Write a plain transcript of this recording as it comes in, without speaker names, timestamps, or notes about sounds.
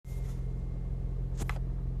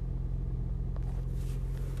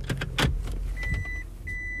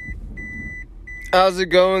How's it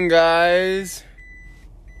going, guys?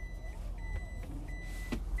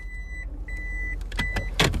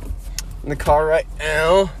 In the car right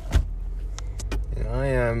now. And I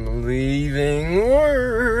am leaving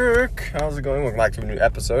work. How's it going? Welcome back to a new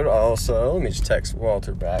episode. Also, let me just text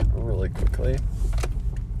Walter back really quickly.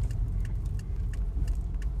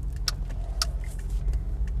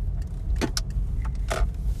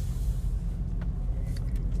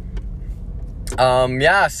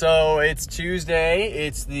 So it's Tuesday.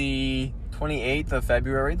 It's the 28th of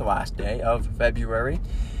February, the last day of February.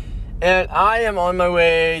 And I am on my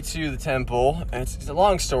way to the temple. It's a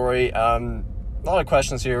long story. A lot of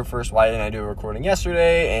questions here. First, why didn't I do a recording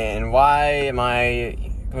yesterday? And why am I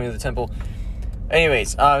going to the temple?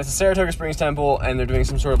 Anyways, it's the Saratoga Springs Temple, and they're doing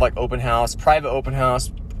some sort of like private open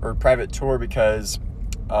house, or private tour because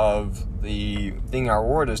of the thing our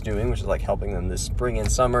ward is doing, which is like helping them this spring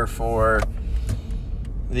and summer for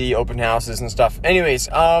the open houses and stuff. Anyways,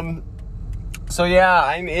 so yeah,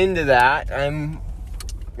 I'm into that. I'm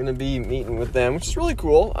gonna be meeting with them, which is really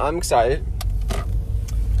cool. I'm excited.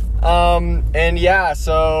 And yeah,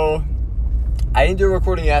 so I didn't do a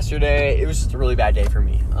recording yesterday. It was just a really bad day for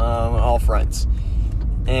me, on all fronts.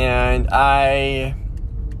 And I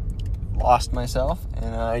lost myself,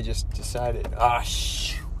 and I just decided, I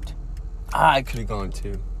could have gone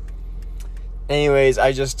too. Anyways,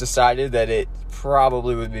 I just decided that it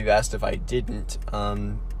probably would be best if I didn't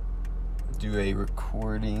do a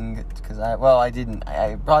recording, because I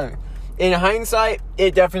probably, in hindsight,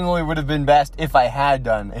 it definitely would have been best if I had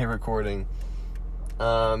done a recording.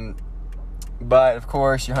 But of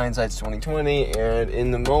course, your hindsight's 20/20, and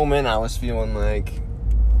in the moment, I was feeling like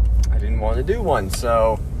I didn't want to do one,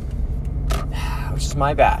 so which is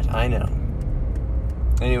my bad, I know.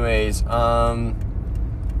 Anyways,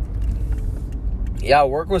 yeah,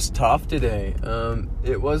 work was tough today.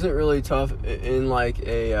 It wasn't really tough in like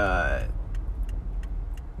a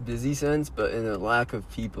busy sense, but in a lack of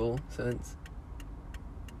people sense.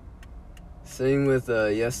 Same with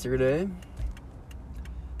yesterday.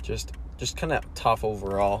 Just kind of tough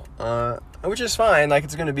overall, which is fine. Like,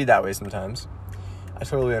 it's going to be that way sometimes. I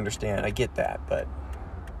totally understand. I get that, but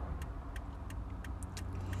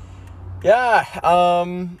yeah.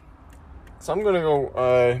 So I'm gonna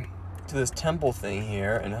go to this temple thing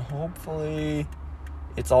here, and hopefully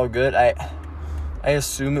it's all good. I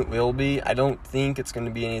assume it will be. I don't think it's going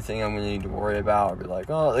to be anything I'm going to need to worry about. I'll be like,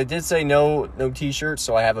 oh, they did say no t-shirts,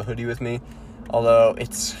 so I have a hoodie with me. Although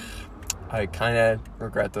I kind of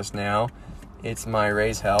regret this now. It's my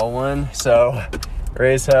Raise Hell one. So,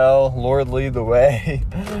 Raise Hell, Lord lead the way,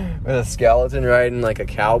 with a skeleton riding like a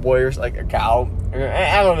cowboy or like a cow.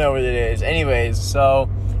 I don't know what it is. Anyways, so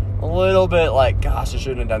a little bit like, gosh, I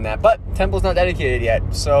shouldn't have done that. But temple's not dedicated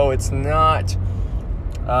yet, so it's not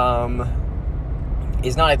a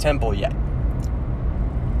temple yet.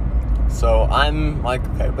 So I'm like,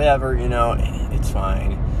 okay, whatever, it's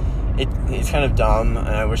fine. It's kind of dumb, and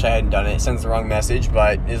I wish I hadn't done it. It sends the wrong message,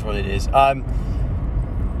 but it is what it is.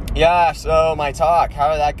 Yeah, so my talk,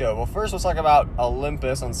 how did that go? Well, first let's talk about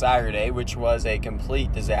Olympus on Saturday, which was a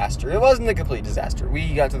complete disaster. It wasn't a complete disaster.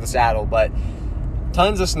 We got to the saddle, but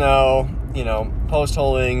tons of snow, post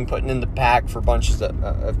holing, putting in the pack for bunches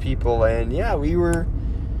of people, and yeah, we were,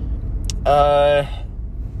 well,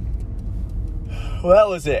 that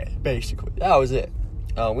was it, basically. That was it.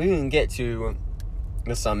 We didn't get to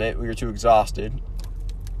the summit. We were too exhausted.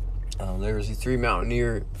 There was these 3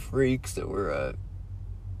 mountaineer freaks that were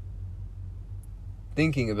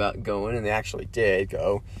thinking about going, and they actually did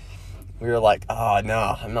go. We were like, oh,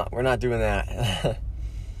 no, we're not doing that.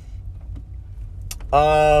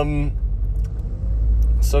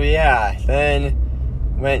 So yeah, then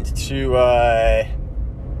went to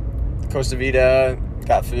Costa Vida,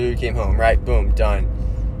 got food, came home, right? Boom, done.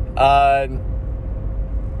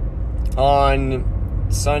 On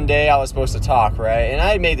Sunday, I was supposed to talk, right? And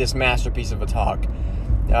I had made this masterpiece of a talk.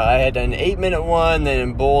 I had done an 8-minute one, then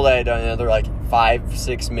in bold, I had done another like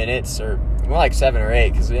 5-6 minutes, or more like 7 or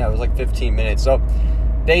 8, because it was like 15 minutes. So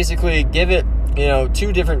basically, give it, 2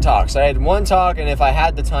 different talks. I had one talk, and if I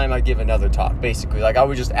had the time, I'd give another talk, basically. Like, I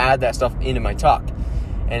would just add that stuff into my talk.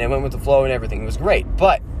 And it went with the flow and everything. It was great.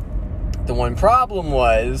 But the one problem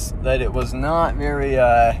was that it was not very,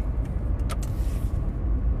 it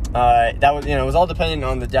was all dependent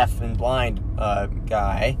on the deaf and blind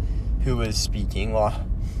guy who was speaking. Well,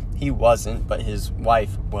 he wasn't, but his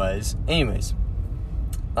wife was. Anyways.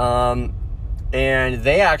 And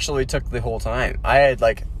they actually took the whole time. I had,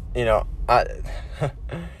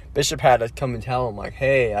 Bishop had to come and tell him, like,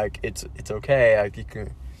 hey, like, it's okay, like,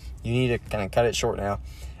 you need to kind of cut it short now.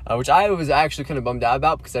 which I was actually kind of bummed out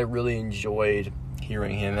about because I really enjoyed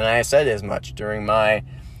hearing him. And I said as much during my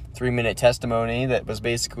 3-minute testimony that was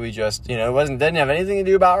basically just, it didn't have anything to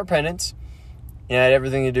do about repentance. It had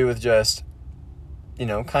everything to do with just,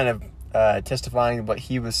 kind of testifying what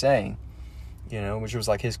he was saying, which was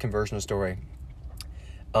like his conversion story.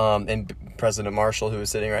 And President Marshall, who was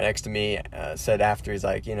sitting right next to me, said after, he's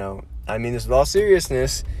like, I mean this with all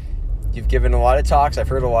seriousness, you've given a lot of talks, I've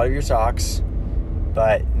heard a lot of your talks,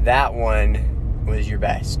 but that one was your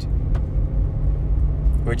best.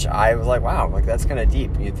 Which I was like, wow, like that's kind of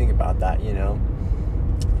deep when you think about that,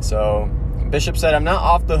 So Bishop said, I'm not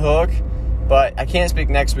off the hook, but I can't speak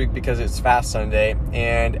next week because it's Fast Sunday,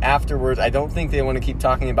 and afterwards I don't think they want to keep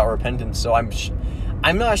talking about repentance, so I'm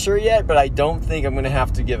not sure yet, but I don't think I'm going to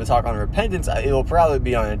have to give a talk on repentance. It'll probably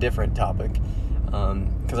be on a different topic,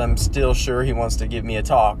 because I'm still sure he wants to give me a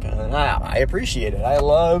talk, and I appreciate it. I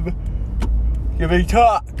love giving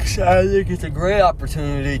talks. I think it's a great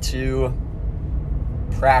opportunity to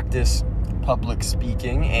practice public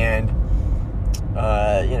speaking, and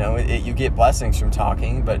you get blessings from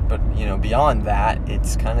talking, but beyond that,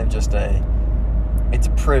 it's kind of just it's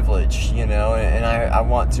a privilege, and I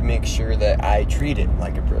want to make sure that I treat it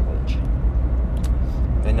like a privilege,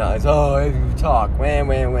 and not as, I can talk, when,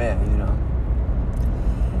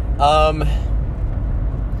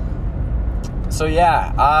 so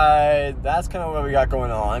yeah, that's kind of what we got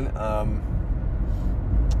going on,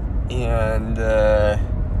 and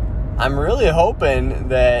I'm really hoping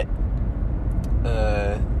that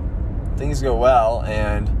things go well,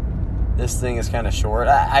 and this thing is kind of short.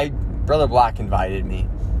 Brother Black invited me.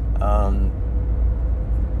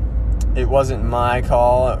 It wasn't my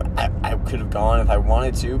call. I could have gone if I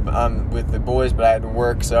wanted to with the boys, but I had to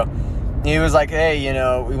work. So he was like, "Hey,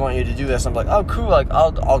 we want you to do this." I'm like, "Oh, cool. Like,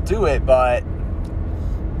 I'll do it." But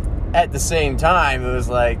at the same time, it was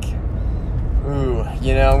like, ooh, I'm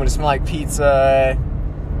gonna smell like pizza.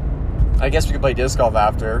 I guess we could play disc golf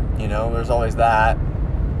after. There's always that.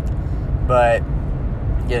 But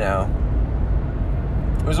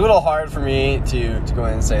it was a little hard for me to go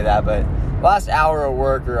in and say that, but last hour of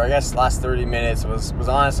work, or I guess last 30 minutes, was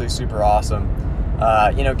honestly super awesome.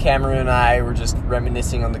 Cameron and I were just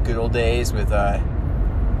reminiscing on the good old days with them,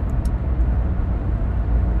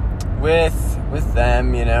 with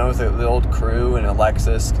the old crew and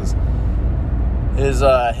Alexis, because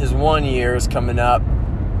his 1 year is coming up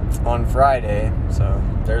on Friday, so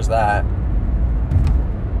there's that.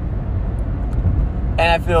 And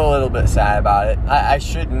I feel a little bit sad about it. I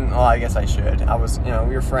shouldn't. Well, I guess I should. I was, we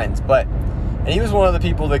were friends. And he was one of the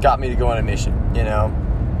people that got me to go on a mission,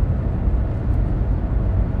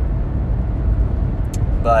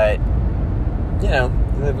 But,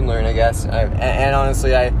 live and learn, I guess. And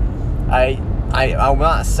honestly, I'm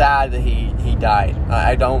not sad that he died.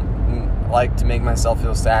 I don't like to make myself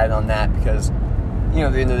feel sad on that because, at the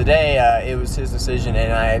end of the day, it was his decision.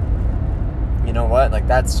 And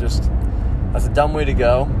that's a dumb way to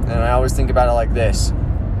go, and I always think about it like this.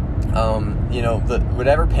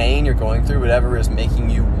 Whatever pain you're going through, whatever is making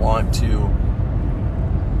you want to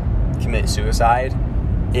commit suicide,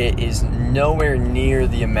 it is nowhere near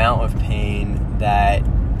the amount of pain that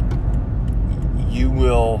you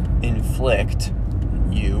will inflict,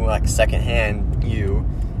 secondhand, you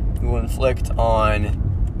will inflict on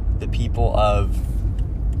the people of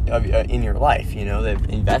in your life, they've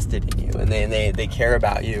invested in you, and they care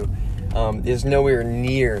about you. Is nowhere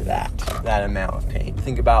near that amount of pain.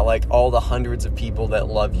 Think about all the hundreds of people that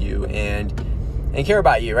love you and care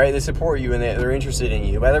about you, right? They support you and they're interested in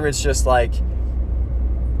you. Whether it's just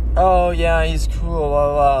oh yeah, he's cool,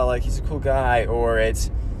 blah, blah, he's a cool guy, or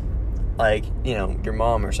it's your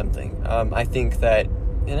mom or something. I think that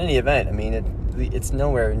in any event, it's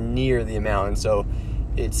nowhere near the amount, and so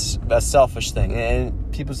it's a selfish thing.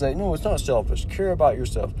 And people say, no, it's not selfish. Care about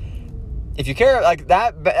yourself. If you care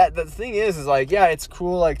that, the thing is yeah, it's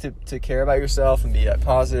cool to care about yourself and be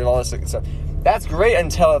positive, all this stuff. That's great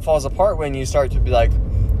until it falls apart when you start to be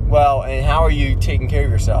well, and how are you taking care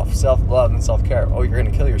of yourself? Self-love and self-care. Oh, you're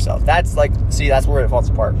gonna kill yourself. That's that's where it falls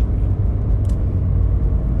apart.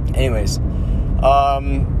 Anyways,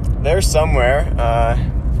 there's somewhere.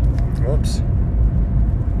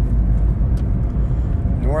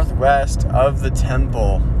 Northwest of the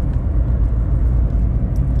temple.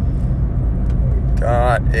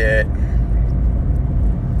 Got it.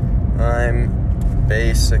 I'm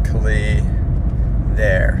basically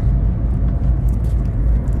there.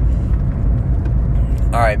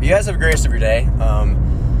 Alright, you guys have a great rest of your day.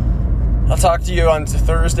 I'll talk to you on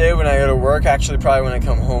Thursday when I go to work. Actually, probably when I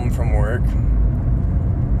come home from work.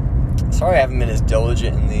 sorry I haven't been as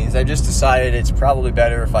diligent in these. I just decided it's probably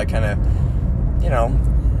better if I kind of,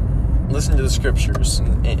 listen to the scriptures.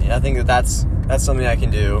 And I think that's something I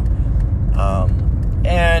can do.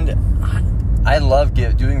 And I love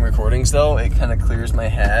doing recordings, though. It kind of clears my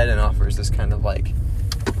head and offers this kind of like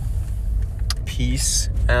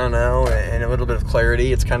peace, I don't know, and a little bit of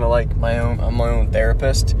clarity. It's kind of like I'm my own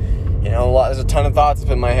therapist. There's a ton of thoughts up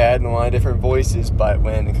in my head and a lot of different voices, but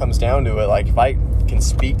when it comes down to it, like, if I can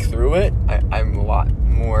speak through it, I'm a lot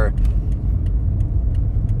more...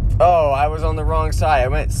 Oh, I was on the wrong side. I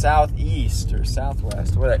went southeast or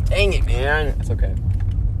southwest. Dang it, man. It's okay.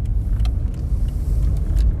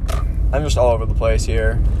 I'm just all over the place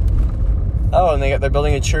here. Oh, and they're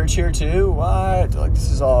building a church here too? What? Like,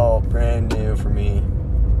 this is all brand new for me.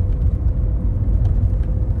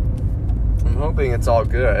 I'm hoping it's all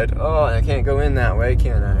good. Oh, and I can't go in that way,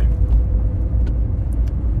 can I?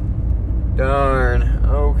 Darn.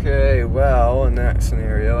 Okay, well, in that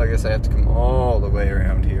scenario, I guess I have to come all the way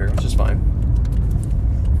around here, which is fine.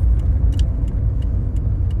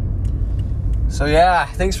 So yeah,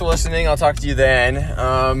 thanks for listening. I'll talk to you then.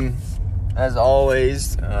 As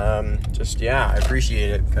always, I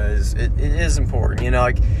appreciate it, because it is important.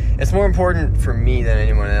 It's more important for me than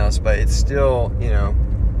anyone else, but it's still,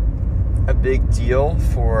 a big deal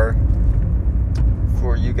for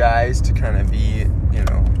you guys to kind of be,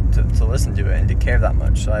 to listen to it and to care that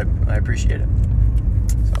much. So I appreciate it.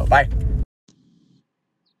 So bye.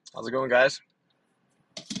 How's it going, guys?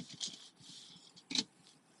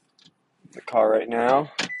 The car right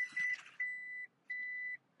now.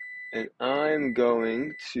 And I'm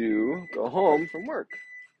going to go home from work.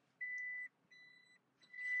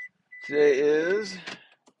 Today is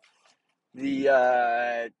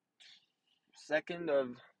the second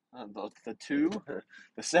of the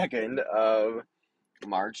 2nd of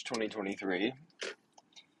March 2023.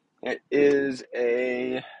 It is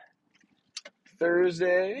a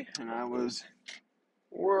Thursday, and I was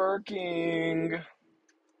working.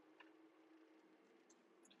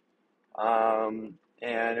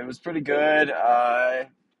 And it was pretty good. A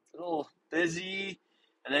little busy,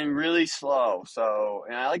 and then really slow. So,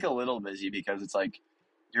 and I like a little busy because it's like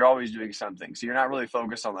you're always doing something. So you're not really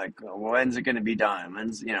focused on like, when's it going to be done?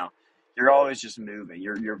 You're always just moving.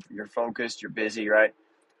 You're focused. You're busy, right?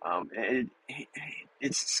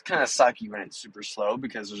 It's kind of sucky when it's super slow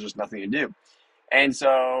because there's just nothing to do. And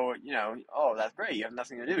so, oh, that's great. You have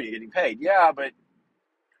nothing to do. You're getting paid. Yeah, but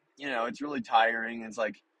it's really tiring. It's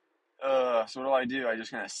like, so what do? I just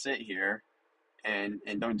kind of sit here and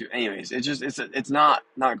don't do. Anyways, it's not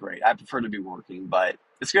great. I prefer to be working, but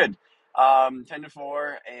it's good. 10 to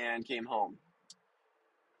 4, and came home.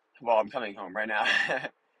 Well, I'm coming home right now.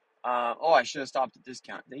 I should have stopped at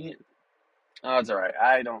discount. Dang it. Oh, it's all right.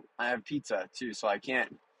 I have pizza too, so I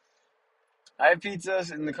can't. I have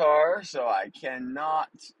pizzas in the car, so I cannot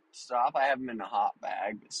stop. I have them in a hot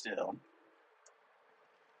bag, but still.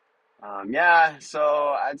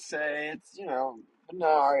 So I'd say it's, an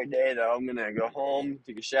alright day though. I'm gonna go home,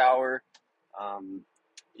 take a shower.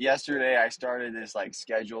 Yesterday I started this like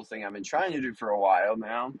schedule thing I've been trying to do for a while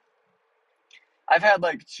now. I've had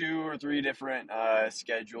like 2 or 3 different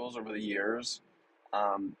schedules over the years.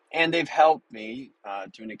 And they've helped me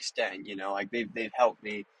to an extent, like they've helped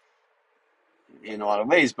me in a lot of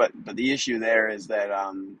ways, but the issue there is that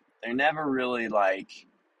they're never really like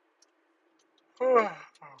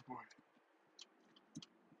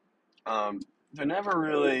they're never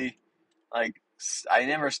really like I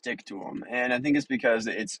never stick to them, and I think it's because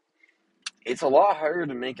it's a lot harder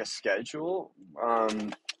to make a schedule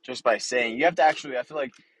just by saying. You have to actually, I feel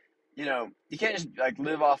like, you can't just like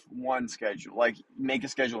live off one schedule, like make a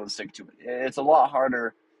schedule and stick to it. It's a lot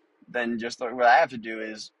harder than just like, what I have to do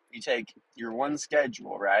is you take your one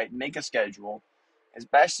schedule, right? Make a schedule as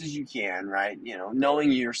best as you can, right?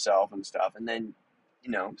 Knowing yourself and stuff, and then,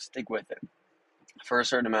 stick with it for a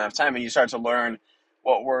certain amount of time, and you start to learn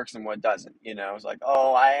what works and what doesn't. It's like,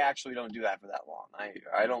 oh, I actually don't do that for that long.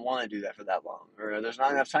 I don't want to do that for that long, or there's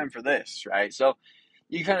not enough time for this, right? So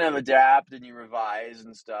you kind of adapt and you revise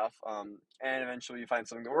and stuff, and eventually you find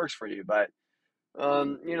something that works for you. But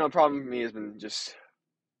problem for me has been just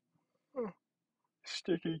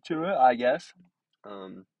sticking to it, I guess. I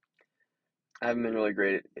haven't been really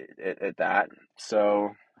great at that.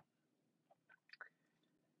 So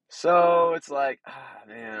it's like,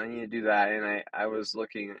 man, I need to do that. And I was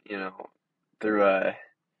looking, through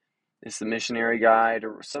it's the missionary guide,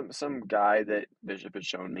 or some guy that Bishop had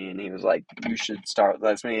shown me, and he was like, you should start.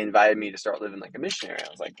 That's when he invited me to start living like a missionary. I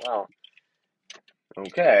was like, well,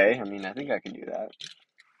 okay. I mean, I think I can do that,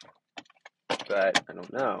 but I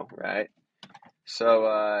don't know, right?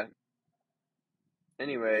 So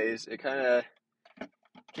anyways, it kind of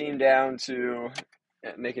came down to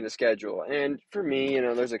making a schedule. And for me,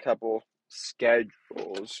 there's a couple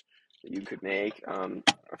schedules that you could make,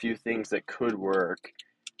 a few things that could work.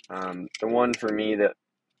 The one for me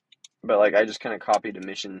but like I just kind of copied a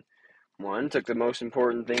mission one, took the most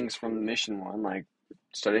important things from the mission one, like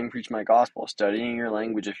studying, preach my gospel, studying your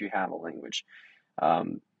language if you have a language,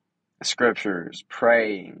 um, scriptures,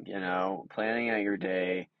 praying, planning out your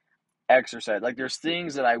day, exercise. Like there's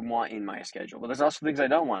things that I want in my schedule, but there's also things I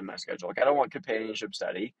don't want in my schedule. Like I don't want companionship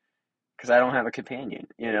study because I don't have a companion.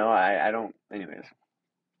 I don't. Anyways,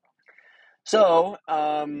 so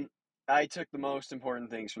I took the most important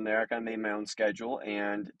things from there. I kind of made my own schedule,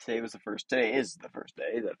 and today is the first day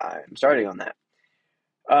that I'm starting on that.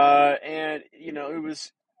 And it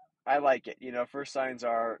was. I like it. First signs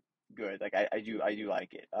are good. Like I do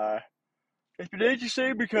like it. It's been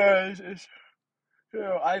interesting because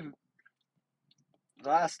I've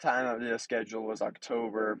last time I did a schedule was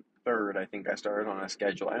October 3rd. I think I started on a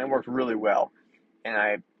schedule, and it worked really well. And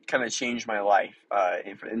I kind of changed my life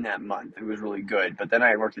in that month. It was really good. But then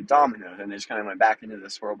I worked at Domino's, and it just kind of went back into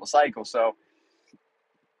this horrible cycle. So,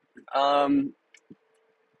 um,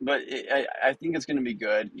 but I think it's going to be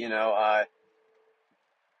good.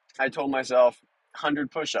 I told myself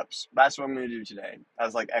 100 push-ups. That's what I'm going to do today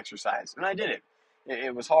as like exercise, and I did it.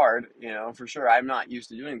 It was hard, for sure. I'm not used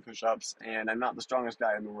to doing push-ups, and I'm not the strongest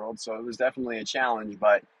guy in the world, so it was definitely a challenge.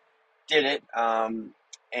 But did it,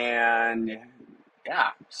 and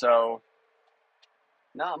yeah. So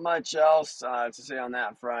not much else to say on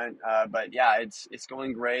that front. But yeah, it's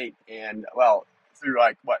going great, and well, through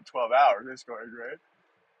like what 12 hours, it's going great.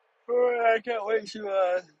 I can't wait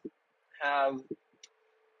to have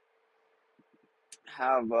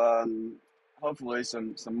have hopefully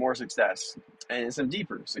some more success and some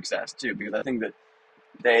deeper success too, because I think that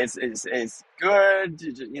it's good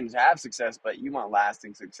to have success, but you want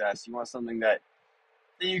lasting success. You want something that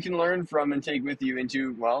you can learn from and take with you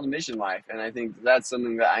into the mission life, and I think that's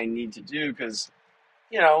something that I need to do because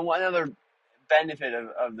one other benefit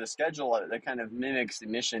of the schedule that kind of mimics the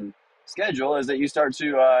mission schedule is that you start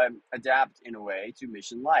to adapt in a way to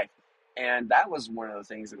mission life. And that was one of the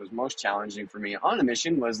things that was most challenging for me on a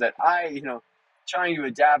mission was that trying to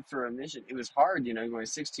adapt for a mission, it was hard, going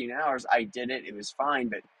 16 hours. I did it. It was fine.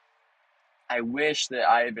 But I wish that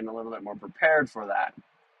I had been a little bit more prepared for that.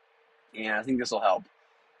 And I think this will help.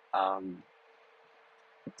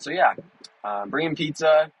 So yeah, bringing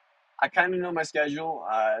pizza. I kind of know my schedule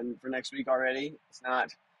for next week already. It's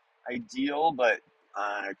not ideal, but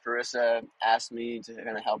Carissa asked me to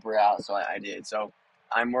kind of help her out, so I did. So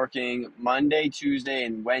I'm working Monday, Tuesday,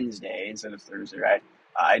 and Wednesday instead of Thursday, right?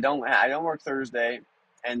 I don't work Thursday,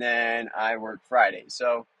 and then I work Friday.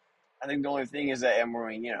 So I think the only thing is that I'm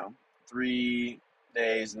working 3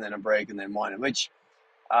 days and then a break and then one, which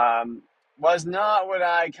was not what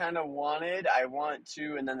I kind of wanted. I want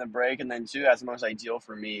 2 and then the break and then 2. That's the most ideal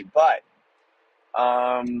for me. But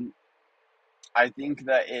I think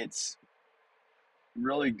that it's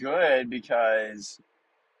really good because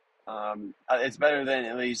it's better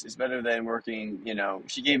than working.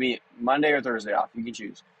 She gave me Monday or Thursday off. You can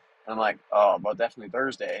choose. And I'm like, oh, well, definitely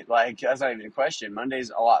Thursday. Like, that's not even a question. Monday's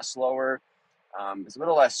a lot slower. It's a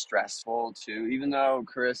little less stressful too, even though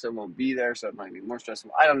Carissa won't be there, so it might be more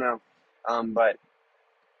stressful. I don't know. But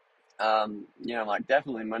I'm like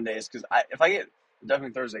definitely Mondays because if I get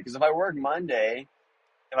definitely Thursday because if I work Monday,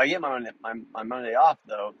 if I get my Monday off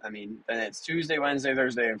though, I mean then it's Tuesday, Wednesday,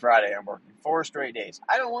 Thursday, and Friday. I'm working 4 straight days.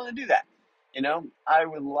 I don't want to do that. I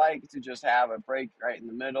would like to just have a break right in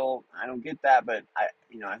the middle. I don't get that, but I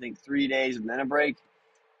think 3 days and then a break.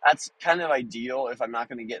 That's kind of ideal if I'm not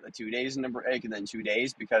going to get the 2 days and a break and then 2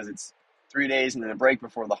 days because it's 3 days and then a break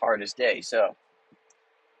before the hardest day. So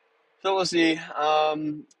we'll see.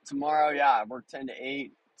 Tomorrow, yeah, I work 10 to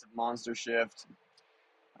 8. It's a monster shift.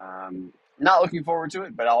 Not looking forward to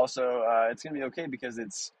it, but also it's going to be okay because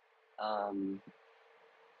it's a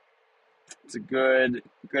good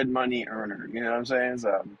money earner. You know what I'm saying?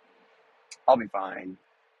 So I'll be fine.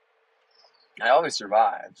 I always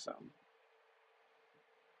survive, so.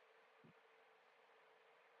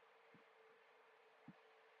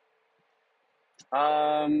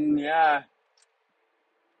 Yeah.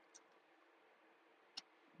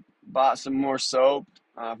 Bought some more soap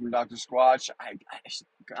from Dr. Squatch. I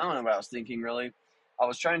don't know what I was thinking, really. I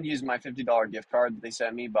was trying to use my $50 gift card that they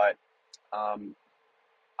sent me, but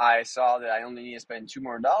I saw that I only need to spend $2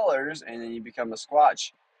 more, and then you become a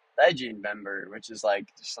Squatch Legend member, which is like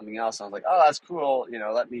something else. I was like, oh, that's cool.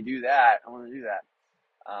 Let me do that. I want to do that.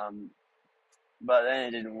 But then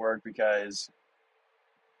it didn't work because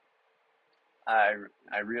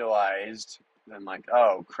I realized, I'm like,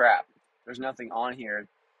 oh crap, there's nothing on here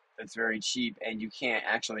that's very cheap, and you can't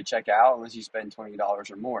actually check out unless you spend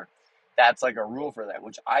 $20 or more. That's like a rule for them,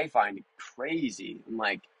 which I find crazy. I'm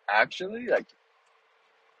like, actually, like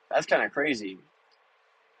that's kind of crazy.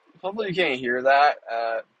 Hopefully you can't hear that.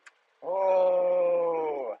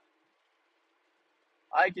 Oh,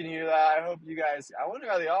 I can hear that. I hope you guys. I wonder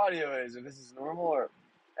how the audio is. If this is normal or.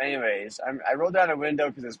 Anyways, I rolled down a window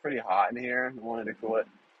because it's pretty hot in here. I wanted to cool it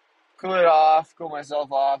off, cool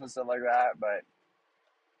myself off, and stuff like that. But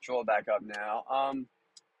roll it back up now.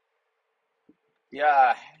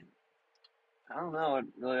 Yeah, I don't know what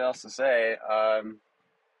really else to say.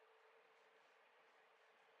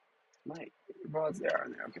 My AirPods, they are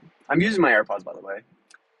in there. Okay, I'm using my AirPods, by the way.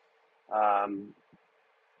 Um,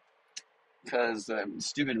 because the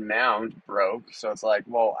stupid mount broke, so it's like,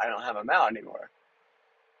 well, I don't have a mount anymore.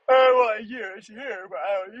 Well, yeah, it's here, but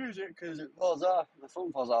I don't use it because it falls off. The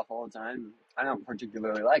phone falls off all the time. I don't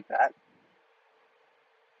particularly like that.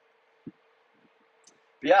 But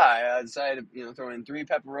yeah, I decided to throw in three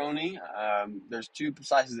pepperoni. There's two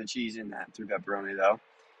slices of cheese in that three pepperoni though.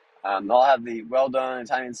 They'll have the well done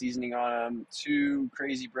Italian seasoning on them. Two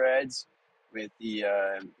crazy breads with the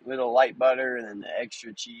little light butter and then the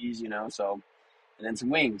extra cheese. So and then some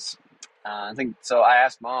wings. I think so. I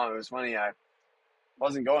asked mom. It was funny. I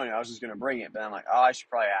wasn't going. I was just gonna bring it, but I'm like, oh, I should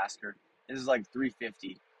probably ask her. This is like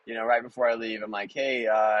 3:50. Right before I leave, I'm like, hey,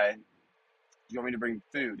 you want me to bring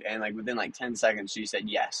food? And like within like 10 seconds, she said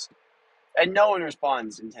yes. And no one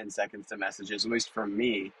responds in 10 seconds to messages, at least from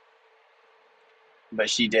me. But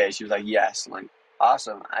she did. She was like, yes. I'm like,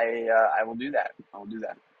 awesome. I will do that. I will do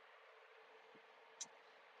that.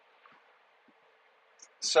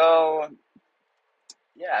 So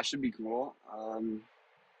yeah, it should be cool. I'm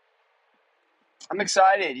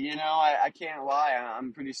excited. I can't lie.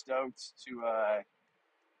 I'm pretty stoked to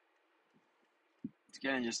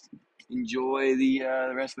kind of just enjoy the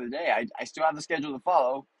rest of the day. I still have the schedule to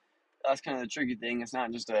follow. That's kind of the tricky thing. It's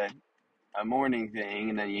not just a morning thing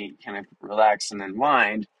and then you kind of relax and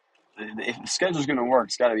unwind. If the schedule's going to work,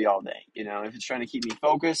 it's got to be all day. If it's trying to keep me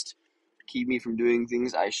focused, keep me from doing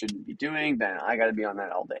things I shouldn't be doing, then I got to be on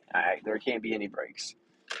that all day. There can't be any breaks.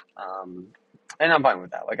 And I'm fine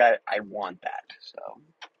with that. Like, I want that. So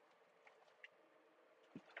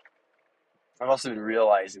I've also been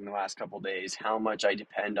realizing the last couple days how much I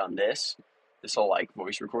depend on this whole like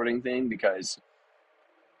voice recording thing because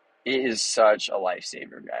it is such a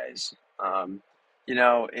lifesaver, guys.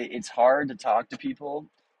 It's hard to talk to people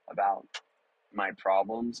about my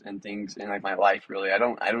problems and things in like my life. Really, I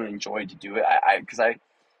don't enjoy to do it. Because I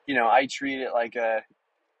treat it like a.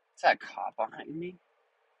 Is that cop behind me?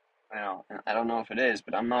 I don't know if it is,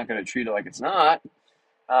 but I'm not gonna treat it like it's not.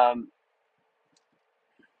 Um,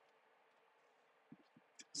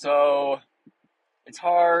 so it's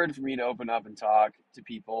hard for me to open up and talk to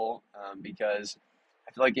people because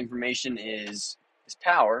I feel like information is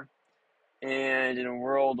power, and in a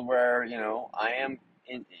world where I am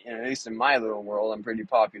at least in my little world, I'm pretty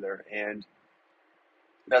popular, and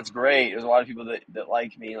that's great. There's a lot of people that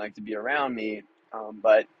like me, like to be around me,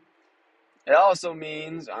 but it also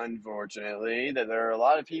means, unfortunately, that there are a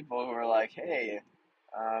lot of people who are like, hey,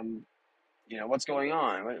 um, what's going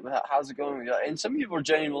on? How's it going? And some people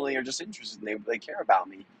genuinely are just interested and they care about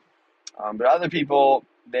me. But other people,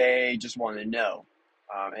 they just want to know.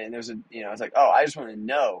 And there's it's like, oh, I just want to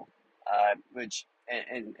know.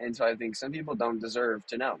 And so I think some people don't deserve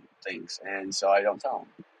to know things. And so I don't tell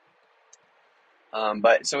them.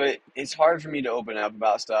 But so it's hard for me to open up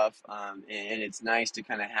about stuff. And it's nice to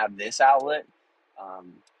kind of have this outlet.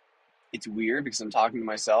 Um, it's weird because I'm talking to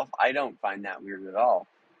myself. I don't find that weird at all.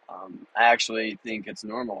 I actually think it's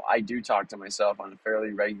normal. I do talk to myself on a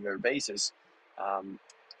fairly regular basis. Um,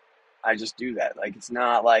 I just do that. Like, it's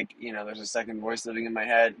not like, there's a second voice living in my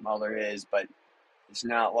head. Well, there is, but it's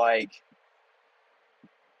not like,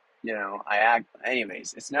 I act,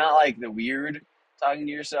 anyways, it's not like the weird talking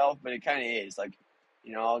to yourself, but it kind of is. Like,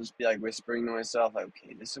 I'll just be like whispering to myself, like,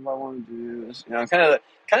 okay, this is what I want to do. This, kind of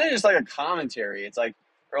just like a commentary. It's like,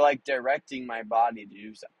 or like directing my body to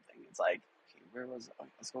do something. It's like, okay, where was it?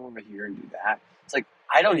 Let's go over here and do that. It's like,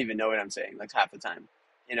 I don't even know what I'm saying, like half the time.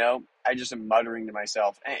 I just am muttering to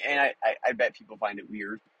myself, and I bet people find it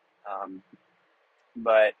weird.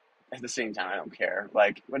 But at the same time, I don't care.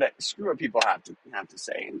 Like, screw what people have to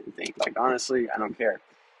say and think. Like, honestly, I don't care.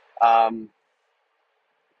 Um,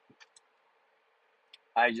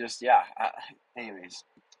 I just, yeah. Anyways,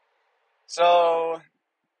 so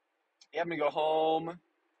yeah, I'm gonna go home,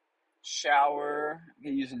 shower. I'm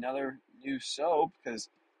gonna use another new soap because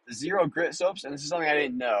the zero grit soaps, and this is something I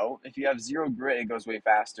didn't know. If you have zero grit, it goes way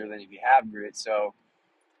faster than if you have grit. So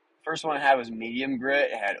first one I had was medium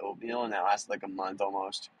grit. It had oatmeal, and that lasted like a month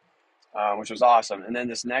almost, which was awesome. And then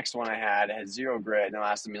this next one I had it had zero grit, and it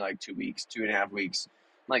lasted me like 2 weeks, 2.5 weeks.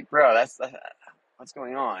 I'm like, bro, that's what's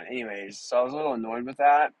going on. Anyways, so I was a little annoyed with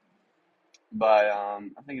that, but I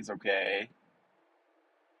think it's okay.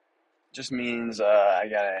 Just means I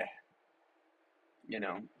gotta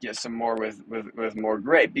get some more with more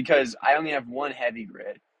grit because I only have one heavy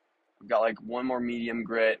grit. I've got like one more medium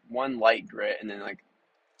grit, one light grit, and then like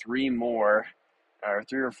three more or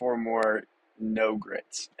 3 or 4 more no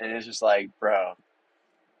grits. And it's just like, bro,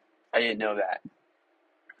 I didn't know that.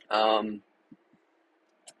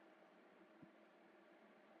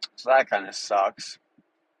 So that kind of sucks.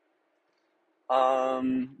 I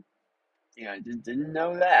didn't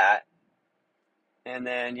know that. And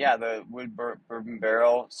then yeah, the wood bourbon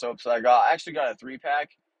barrel soaps that I actually got a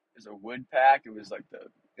 3-pack. It's a wood pack.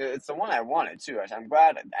 It's the one I wanted too. I'm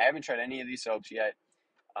glad I haven't tried any of these soaps yet.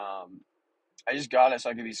 I just got it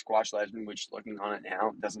so I could be Squatch Legend, which looking on it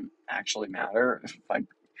now doesn't actually matter. Like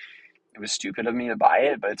it was stupid of me to buy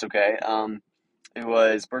it, but it's okay. It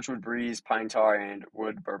was Birchwood Breeze, Pine Tar, and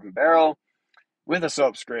Wood Bourbon Barrel with a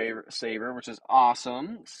soap saver, which is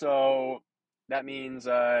awesome. So that means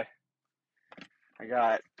I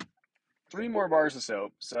got 3 more bars of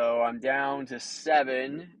soap. So I'm down to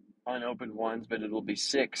 7 unopened ones, but it'll be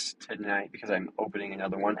 6 tonight because I'm opening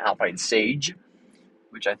another one, Alpine Sage,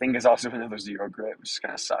 which I think is also another zero grit, which is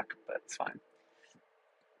kind of suck, but it's fine.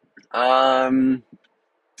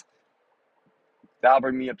 That'll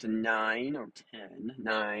bring me up to 9 or 10.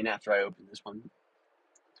 9 after I open this one.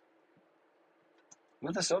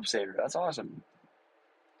 With a soap saver, that's awesome.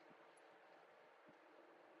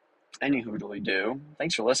 Anywho, do.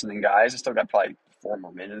 Thanks for listening, guys. I still got probably 4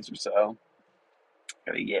 more minutes or so.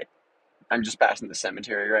 I'm just passing the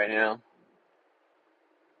cemetery right now.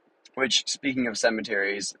 Which, speaking of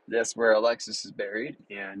cemeteries, that's where Alexis is buried,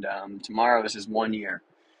 and tomorrow is his 1 year.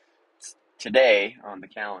 It's today on the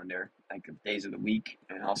calendar, like the days of the week,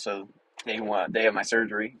 and also day of my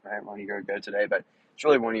surgery, right? 1 year ago today, but it's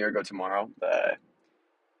really 1 year ago tomorrow, the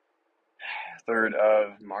 3rd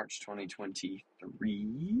of March,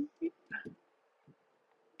 2023,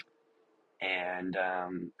 and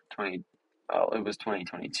it was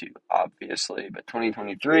 2022, obviously, but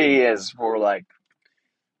 2023 is for like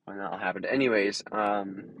when that'll happen. Anyways, so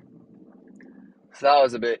that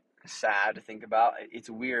was a bit sad to think about. It's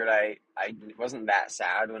weird. I wasn't that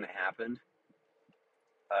sad when it happened.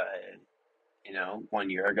 1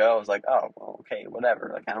 year ago, I was like, oh, well, okay,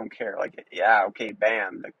 whatever. Like, I don't care. Like, yeah, okay,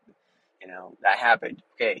 bam. Like, that happened.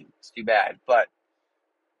 Okay, it's too bad. But,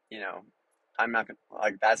 I'm not gonna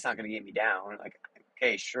like that's not gonna get me down. Like,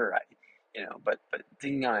 okay, sure, but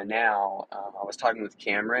thinking on it now, I was talking with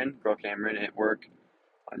girl Cameron at work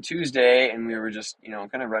on Tuesday, and we were just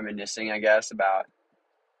kind of reminiscing, I guess, about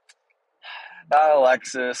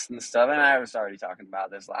Alexis and stuff. And I was already talking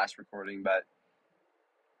about this last recording, but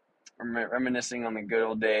reminiscing on the good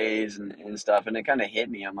old days and stuff, and it kind of hit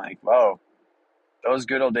me. I'm like, whoa, those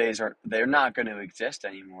good old days they're not going to exist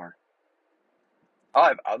anymore. I'll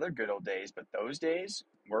have other good old days, but those days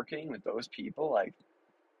working with those people, like,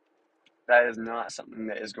 that is not something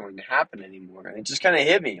that is going to happen anymore. And it just kind of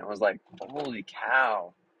hit me. I was like, holy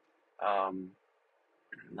cow.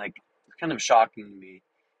 Like, it's kind of shocking to me.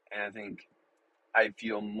 And I think I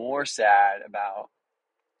feel more sad about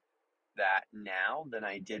that now than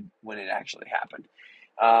I did when it actually happened.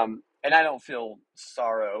 And I don't feel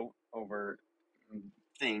sorrow over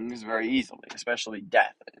things very easily, especially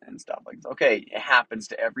death and stuff. Like, okay, it happens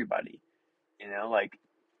to everybody, like,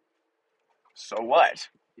 so what?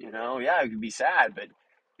 Yeah, it could be sad, but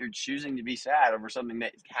you're choosing to be sad over something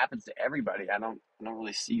that happens to everybody. I don't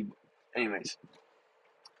really see. Anyways,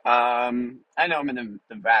 I know I'm in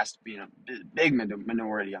the vast, big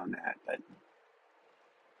minority on that, but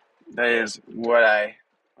that is what I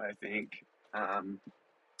think.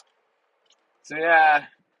 So yeah,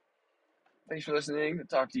 thanks for listening. I'll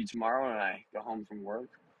talk to you tomorrow when I go home from work.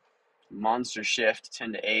 Monster shift,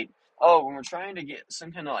 10 to 8. Oh, when we're trying to get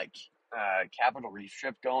some kind of like Capitol Reef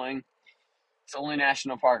trip going. It's the only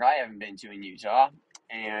national park I haven't been to in Utah,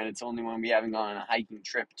 and it's the only one we haven't gone on a hiking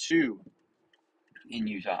trip to in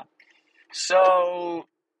Utah. So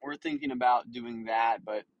we're thinking about doing that,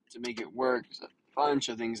 but to make it work, there's a bunch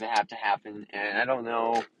of things that have to happen, and I don't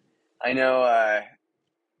know. I know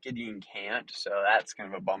Gideon can't, so that's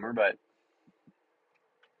kind of a bummer, but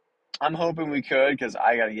I'm hoping we could because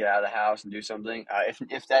I got to get out of the house and do something.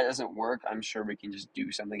 If that doesn't work, I'm sure we can just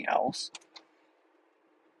do something else.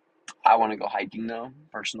 I want to go hiking though,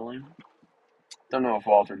 personally. Don't know if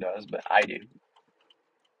Walter does, but I do.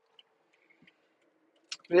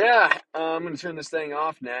 Yeah, I'm gonna turn this thing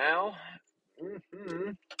off now.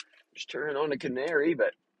 Just turn on the canary,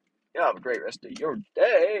 but yeah, have a great rest of your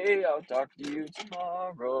day. I'll talk to you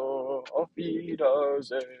tomorrow. Auf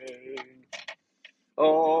Wiedersehen.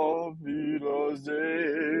 Auf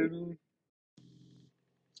Wiedersehen.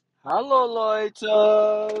 Hallo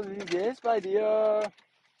Leute, wie geht's bei dir?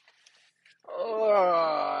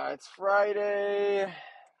 Oh, it's Friday,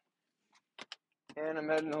 and I'm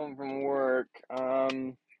heading home from work.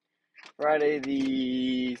 Friday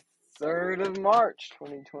the 3rd of March,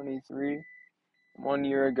 2023. 1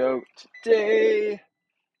 year ago today,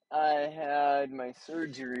 I had my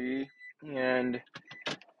surgery, and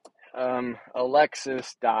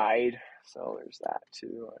Alexis died, so there's that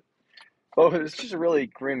too. Oh, it's just a really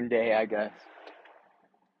grim day, I guess.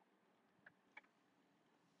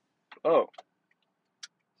 Oh,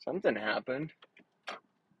 something happened. I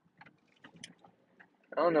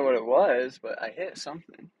don't know what it was, but I hit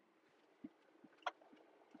something.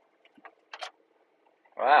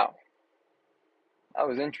 Wow, that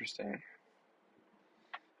was interesting.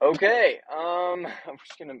 Okay, I'm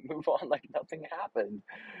just gonna move on like nothing happened.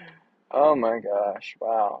 Oh my gosh,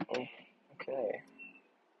 wow. Okay.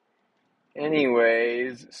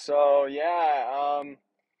 Anyways, so yeah,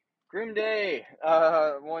 grim day.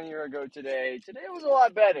 1 year ago today. Today was a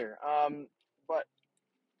lot better. But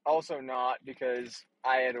also not, because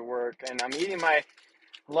I had to work, and I'm eating my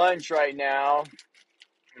lunch right now.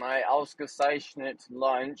 My ausgezeichnet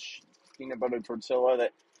lunch, peanut butter tortilla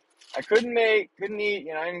that I couldn't eat. I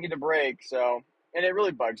didn't get a break. So, and it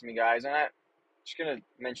really bugs me, guys. And I'm just gonna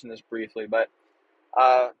mention this briefly, but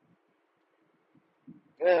uh,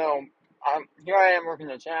 you know, here I am working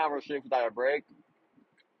a 10-hour shift without a break.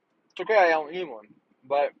 It's okay, I don't need one,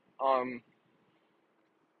 but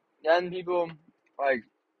then people like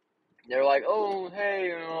they're like, oh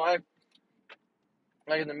hey, I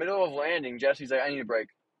like in the middle of landing, Jesse's like, I need a break.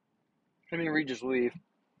 Him and Reed just leave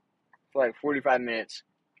for like 45 minutes.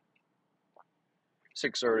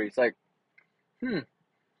 6:30. It's like, and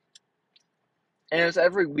it's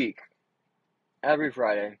every week, every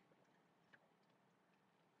Friday.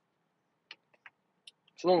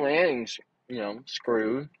 So the landing's,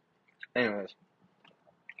 screwed. Anyways.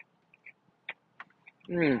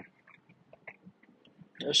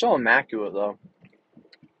 It's so immaculate though.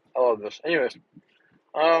 I love this. Anyways.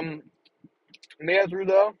 Made it through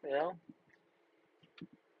though,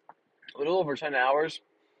 a little over 10 hours.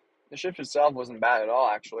 The shift itself wasn't bad at all,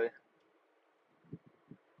 actually.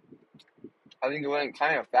 I think it went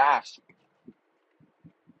kind of fast.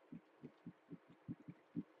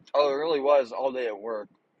 Oh, it really was all day at work.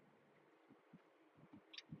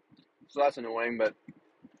 So that's annoying, but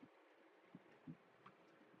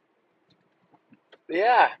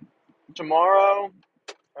yeah, tomorrow,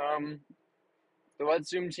 the Red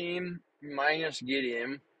Zoom team minus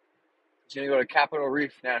Gideon is going to go to Capitol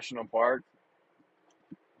Reef National Park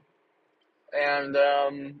and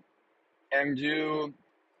do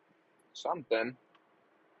something.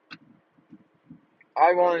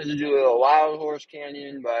 I wanted to do a Wild Horse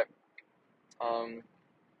Canyon, but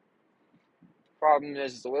problem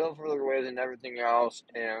is it's a little further away than everything else,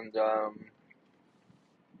 and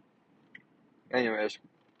anyways,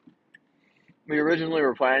 we originally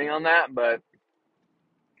were planning on that, but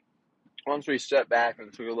once we stepped back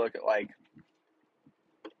and took a look at like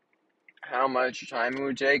how much time it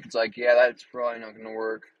would take, it's like, yeah, that's probably not going to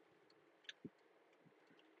work.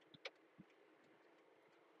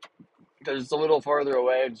 Because it's a little farther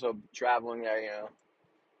away, so traveling there,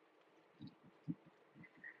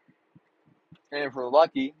 And if we're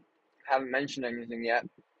lucky, haven't mentioned anything yet,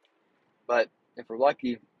 but if we're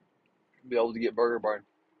lucky, we'll be able to get Burger Barn.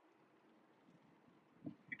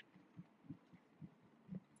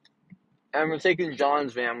 And we're taking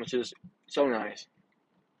John's van, which is so nice.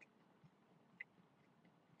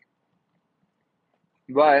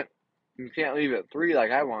 But you can't leave at 3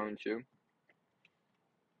 like I wanted to.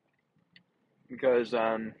 Because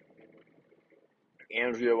Andrea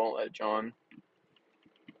won't let John.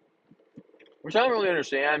 Which I don't really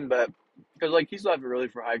understand, but because like he's left early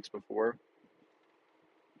for hikes before.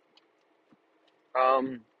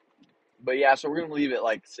 But yeah, so we're gonna leave at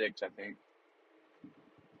like 6, I think.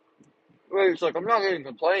 Well, it's like I'm not gonna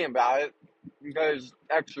complain about it because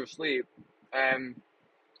extra sleep, and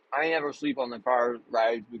I never sleep on the car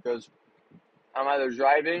rides because I'm either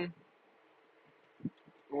driving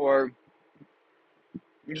or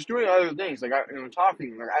I'm just doing other things, like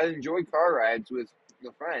talking. Like I enjoy car rides with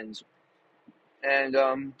the friends, and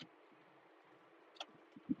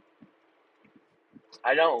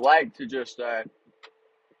I don't like to just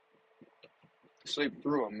sleep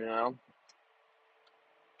through them,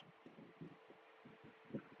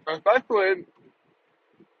 Especially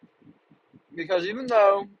because even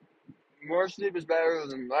though more sleep is better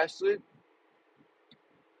than less sleep,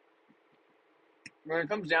 when it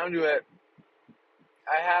comes down to it,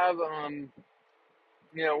 I have,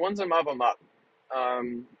 once I'm up, I'm up.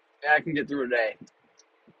 And I can get through a day.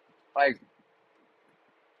 Like,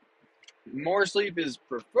 more sleep is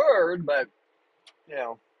preferred, but, you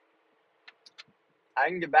know, I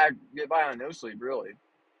can get by on no sleep, really.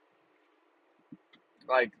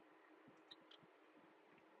 Like,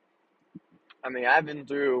 I mean, I've been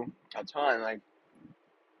through a ton, like,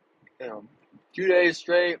 2 days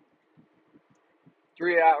straight,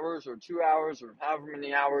 3 hours or 2 hours or however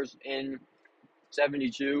many hours in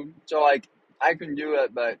 72. So, like, I can do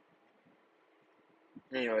it, but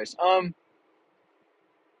anyways,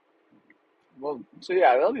 well, so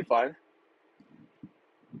yeah, that'll be fun.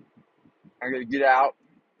 I gotta get out,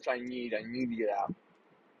 which I need to get out.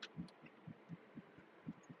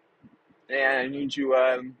 And I need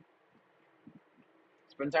to,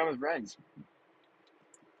 spend time with friends.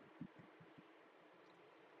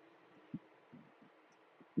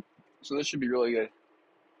 So this should be really good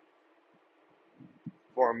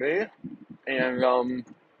for me. And,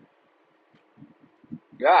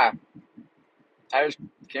 yeah, I just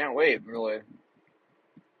can't wait, really.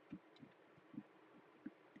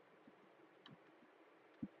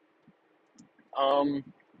 Um,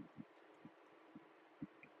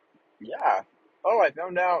 yeah. Oh, I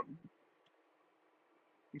found out,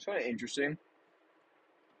 it's kind of interesting.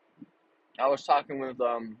 I was talking with,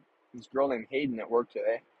 this girl named Hayden at work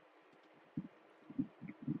today.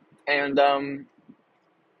 And,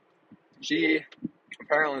 she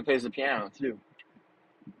apparently plays the piano, too.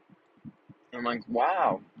 I'm like,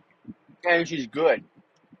 wow. And she's good,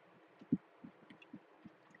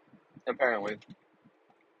 apparently.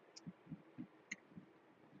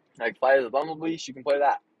 Like, Flight of the Bumblebee, she can play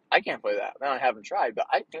that. I can't play that. I haven't tried, but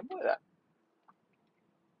I can play that.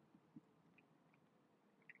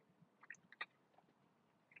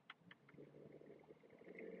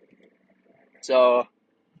 So,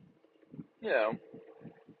 you know,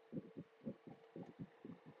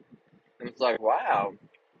 it's like, wow.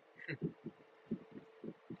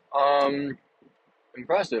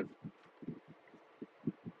 Impressive.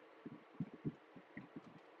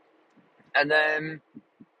 And then,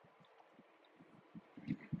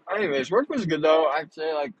 anyways, work was good though. I'd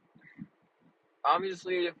say, like,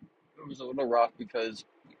 obviously, it was a little rough because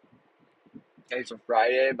it's a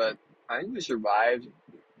Friday, but I think we survived.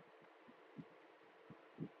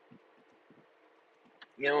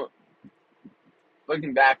 You know,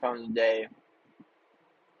 looking back on the day,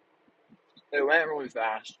 it went really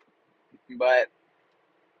fast, but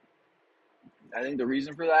I think the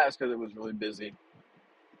reason for that is because it was really busy.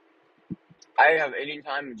 I didn't have any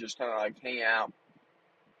time to just kind of like hang out,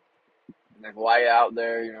 like lie out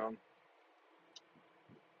there,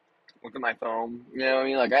 look at my phone. You know what I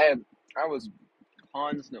mean? Like I was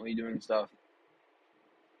constantly doing stuff.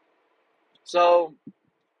 So,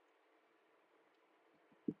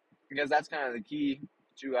 because that's kind of the key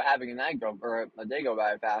to having a day go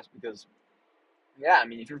by fast. Because, yeah, I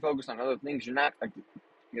mean, if you're focused on other things, you're not going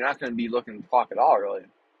to be looking at the clock at all, really.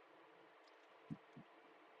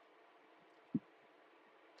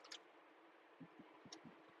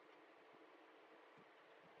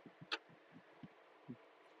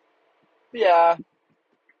 But yeah,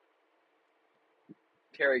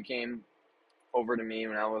 Carrie came over to me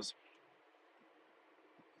when I was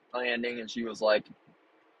landing, and she was like,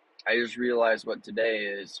 "I just realized what today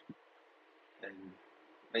is." And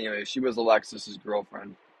anyway, she was Alexis's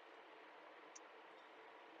girlfriend.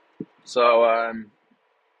 So,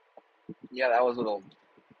 yeah, that was a little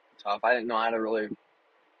tough. I didn't know how to really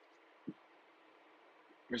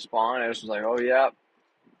respond. I just was like, "Oh yeah,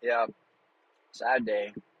 yeah, sad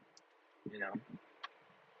day," you know.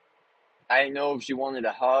 I didn't know if she wanted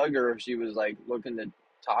a hug or if she was like looking to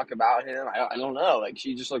talk about him. I don't know. Like,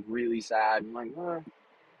 she just looked really sad. I'm like,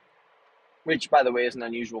 which, by the way, isn't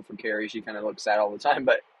unusual for Carrie. She kind of looks sad all the time,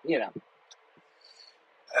 but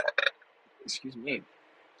excuse me.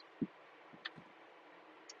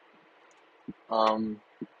 Um.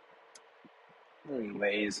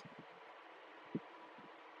 Anyways,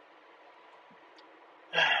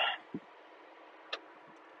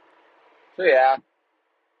 so yeah,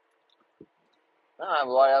 I don't have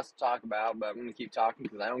a lot else to talk about, but I'm gonna keep talking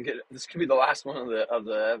because I don't get it. This could be the last one of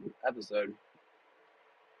the episode.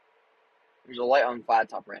 There's a light on flat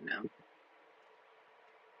top right now.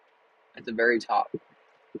 At the very top.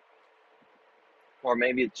 or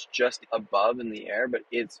maybe it's just above in the air, but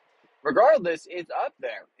regardless, it's up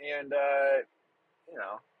there. And, you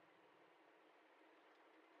know,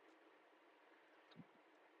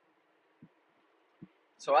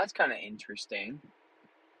 so that's kind of interesting.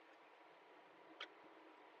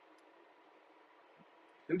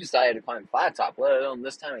 Who decided to climb flat top, let alone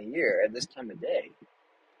this time of year, at this time of day?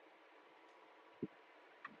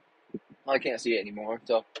 Well, I can't see it anymore,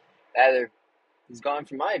 so either it's gone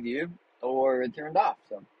from my view or it turned off.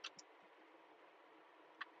 So,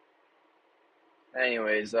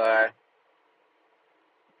 anyways, yeah,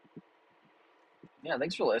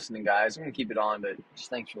 thanks for listening, guys. I'm gonna keep it on, but just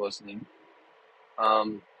thanks for listening.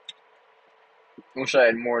 Um, I wish I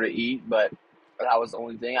had more to eat, but that was the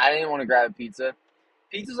only thing. I didn't want to grab a pizza.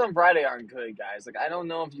 Pizzas on Friday aren't good, guys. Like, I don't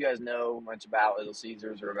know if you guys know much about Little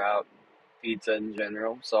Caesars or about pizza in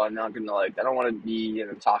general, so I'm not gonna I don't want to be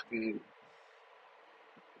talking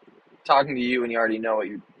to you when you already know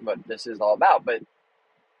what this is all about. But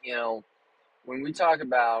you know, when we talk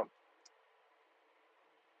about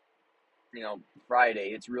Friday,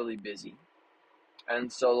 it's really busy.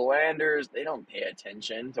 And so the Landers, they don't pay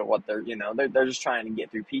attention to what they're just trying to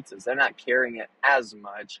get through pizzas. They're not caring it as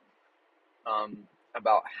much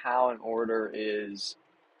about how an order is,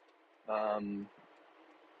 how an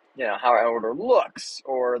order looks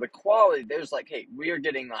or the quality. There's like, hey, we are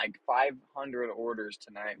getting like 500 orders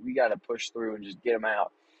tonight. We got to push through and just get them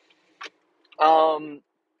out.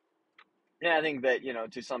 Yeah, I think that,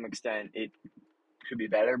 to some extent it could be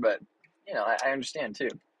better, but, I understand too.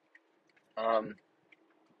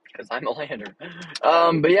 Because I'm a Lander.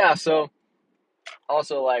 But yeah, so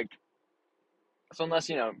also so unless,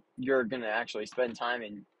 you're going to actually spend time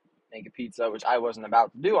and make a pizza, which I wasn't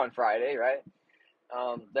about to do on Friday, right?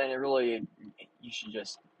 Then you should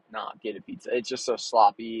just not get a pizza. It's just so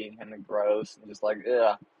sloppy and kind of gross and just like,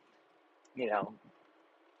 ugh, you know.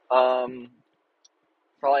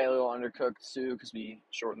 Probably a little undercooked too because we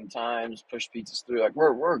shortened times, pushed pizzas through. Like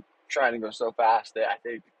we're trying to go so fast that I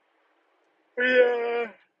think we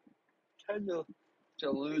tend to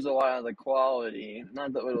lose a lot of the quality.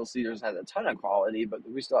 Not that Little Caesars has a ton of quality, but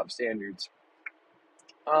we still have standards.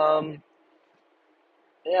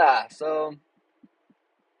 Yeah. So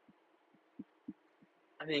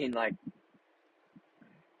I mean, like,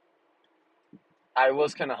 I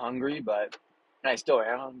was kind of hungry, but I still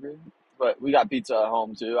am hungry. But we got pizza at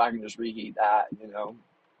home too. I can just reheat that.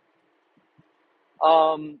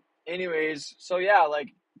 Anyways, so yeah,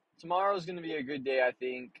 like tomorrow's gonna be a good day, I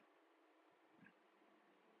think.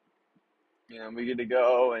 We get to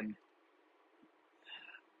go and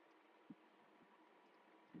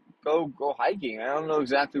go hiking. I don't know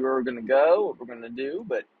exactly where we're gonna go, what we're gonna do,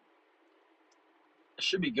 but it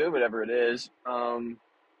should be good, whatever it is. And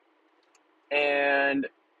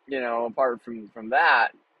apart from that,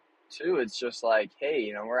 too, it's just like,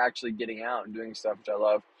 hey, we're actually getting out and doing stuff, which I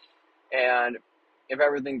love. And if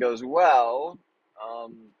everything goes well,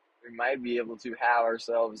 we might be able to have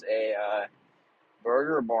ourselves a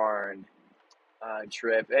Burger Barn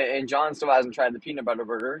trip. And John still hasn't tried the peanut butter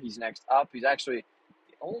burger. He's next up. He's actually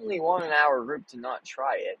the only one in our group to not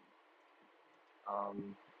try it.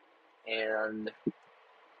 And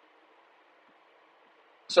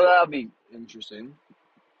so that'll be interesting.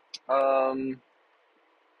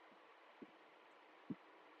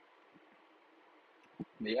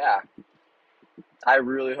 Yeah, I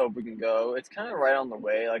really hope we can go. It's kind of right on the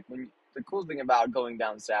way. Like the cool thing about going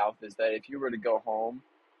down south is that if you were to go home,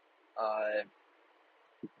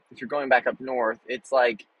 if you're going back up north, it's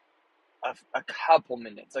like a couple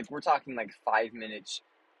minutes. Like we're talking like 5 minutes,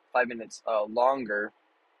 5 minutes longer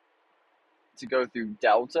to go through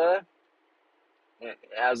Delta,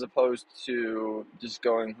 as opposed to just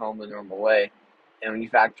going home the normal way. And when you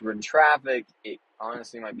factor in traffic, it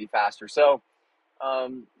honestly might be faster. So,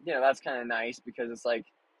 that's kind of nice because it's like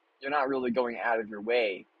you're not really going out of your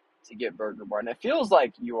way to get Burger Bar. And it feels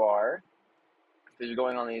like you are because you're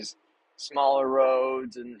going on these smaller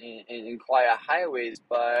roads and quiet highways.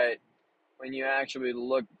 But when you actually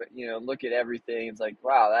look at everything, it's like,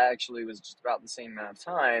 wow, that actually was just about the same amount of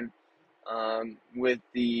time, with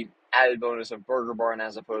the added bonus of Burger Barn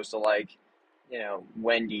as opposed to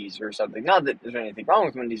Wendy's or something. Not that there's anything wrong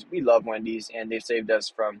with Wendy's. We love Wendy's and they've saved us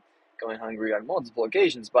from going hungry on multiple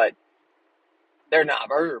occasions, but they're not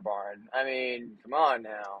Burger Barn. I mean, come on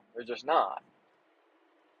now. They're just not.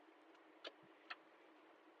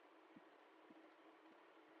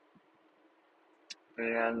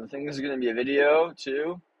 And I think this is going to be a video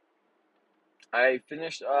too. I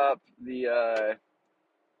finished up the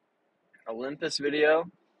Olympus video.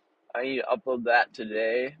 I need to upload that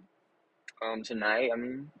today. Tonight, I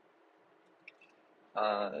mean.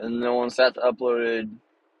 And then once that's uploaded,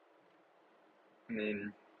 I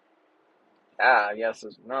mean, yeah, I guess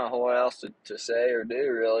there's not a whole lot else to say or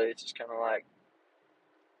do, really. It's just kind of like,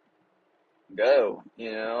 go,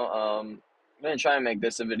 you know? I'm going to try and make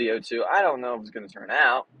this a video, too. I don't know if it's going to turn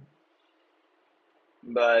out,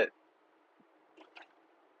 but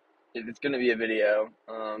it's going to be a video,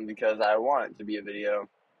 because I want it to be a video.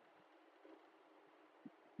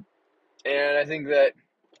 And I think that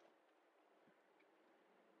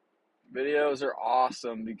videos are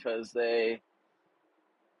awesome because they're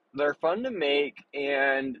fun to make,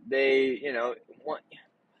 and they, I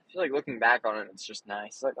feel like looking back on it, it's just nice.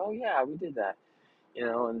 It's like, oh yeah, we did that,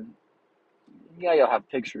 and yeah, you'll have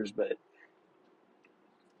pictures, but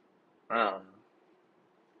I don't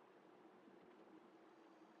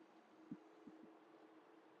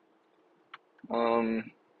know.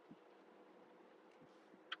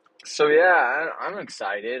 So yeah, I'm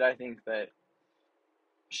excited. I think that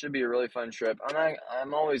should be a really fun trip.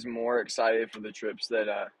 I'm always more excited for the trips that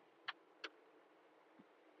I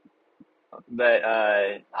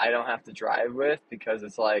don't have to drive with, because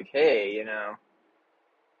it's like, hey,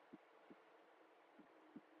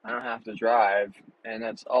 I don't have to drive, and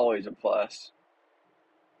that's always a plus.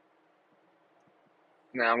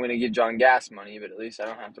 Now I'm gonna give John gas money, but at least I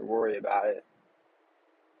don't have to worry about it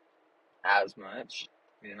as much.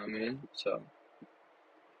 You know what I mean? So,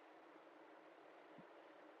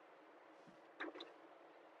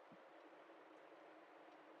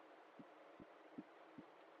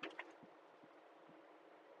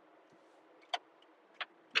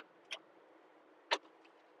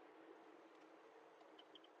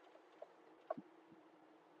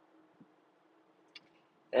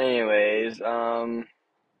 anyways,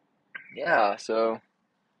 yeah. So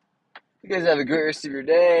you guys have a great rest of your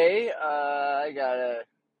day. I gotta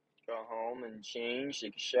go home and change,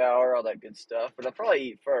 take a shower, all that good stuff. But I'll probably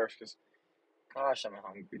eat first, because gosh, I'm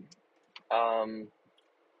hungry. Um,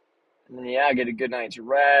 and then yeah, get a good night's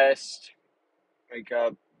rest. Wake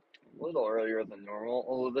up a little earlier than normal.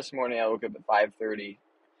 Although this morning I woke up at 5:30.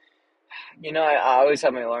 I always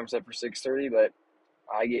have my alarm set for 6:30, but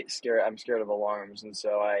I get scared. I'm scared of alarms, and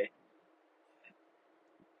so I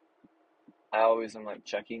always am like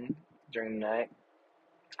checking during the night.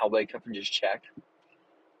 I'll wake up and just check.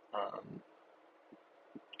 Um,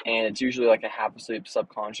 and it's usually like a half asleep,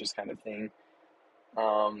 subconscious kind of thing.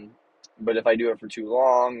 Um, but if I do it for too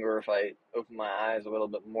long, or if I open my eyes a little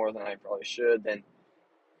bit more than I probably should, then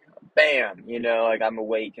bam, like I'm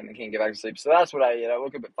awake and I can't get back to sleep. So that's what I did. I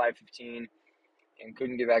woke up at 5:15 and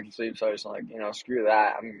couldn't get back to sleep. So I was like, screw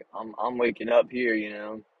that. I'm waking up here.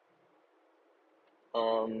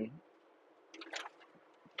 Um,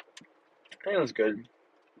 it was good.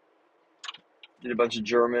 Did a bunch of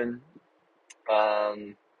German.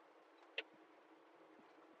 Um,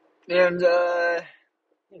 and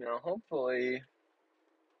hopefully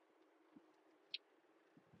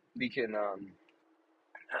we can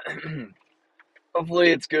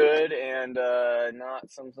hopefully it's good, and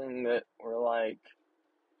not something that we're like,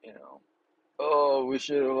 oh, we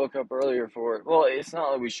should have woke up earlier for it. Well, it's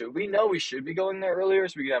not like we should. We know we should be going there earlier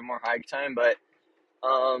so we could have more hike time, but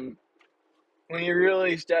um when you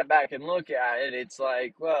really step back and look at it, it's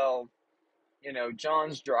like, well,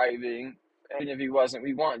 John's driving. Even if he wasn't,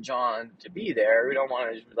 we want John to be there. We don't want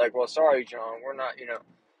to just be like, well, sorry, John, we're not.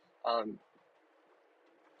 Um,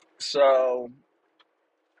 so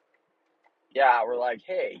yeah, we're like,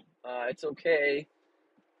 hey, it's okay.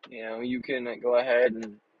 You can go ahead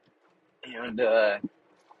and you know,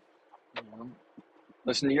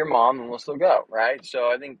 listen to your mom, and we'll still go, right? So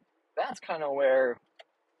I think that's kind of where,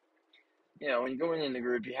 when you're going in the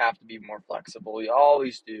group, you have to be more flexible. You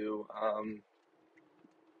always do. I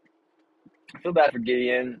feel bad for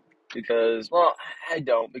Gideon because, well, I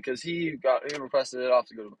don't, because he requested it off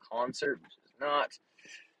to go to a concert, which is not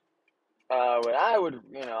what I would,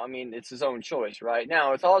 I mean, it's his own choice, right?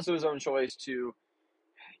 Now, it's also his own choice to,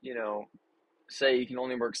 you know, say you can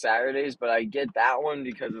only work Saturdays, but I get that one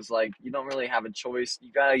because it's like you don't really have a choice.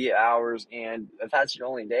 You gotta get hours, and if that's your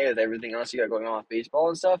only day with everything else you got going on with baseball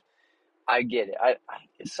and stuff, I get it.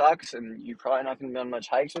 It sucks, and you're probably not gonna be on much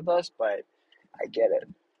hikes with us, but I get it.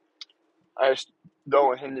 I just don't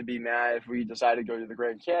want him to be mad if we decide to go to the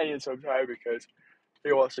Grand Canyon sometime because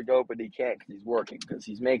he wants to go, but he can't because he's working, because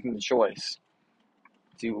he's making the choice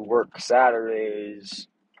to work Saturdays,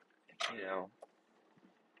 you know.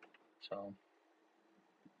 So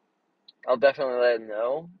I'll definitely let him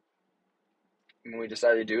know when we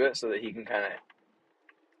decide to do it so that he can kind of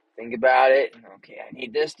think about it. And, okay, I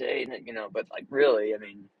need this day, but like really, I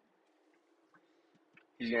mean,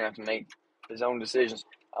 he's going to have to make his own decisions.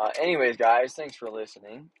 Anyways, guys, thanks for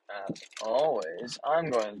listening. As always, I'm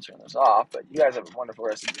going to turn this off, but you guys have a wonderful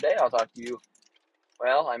rest of your day. I'll talk to you.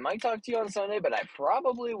 Well, I might talk to you on Sunday, but I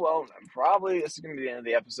probably won't. This is going to be the end of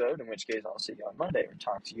the episode, in which case I'll see you on Monday or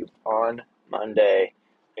talk to you on Monday.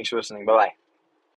 Thanks for listening. Bye-bye.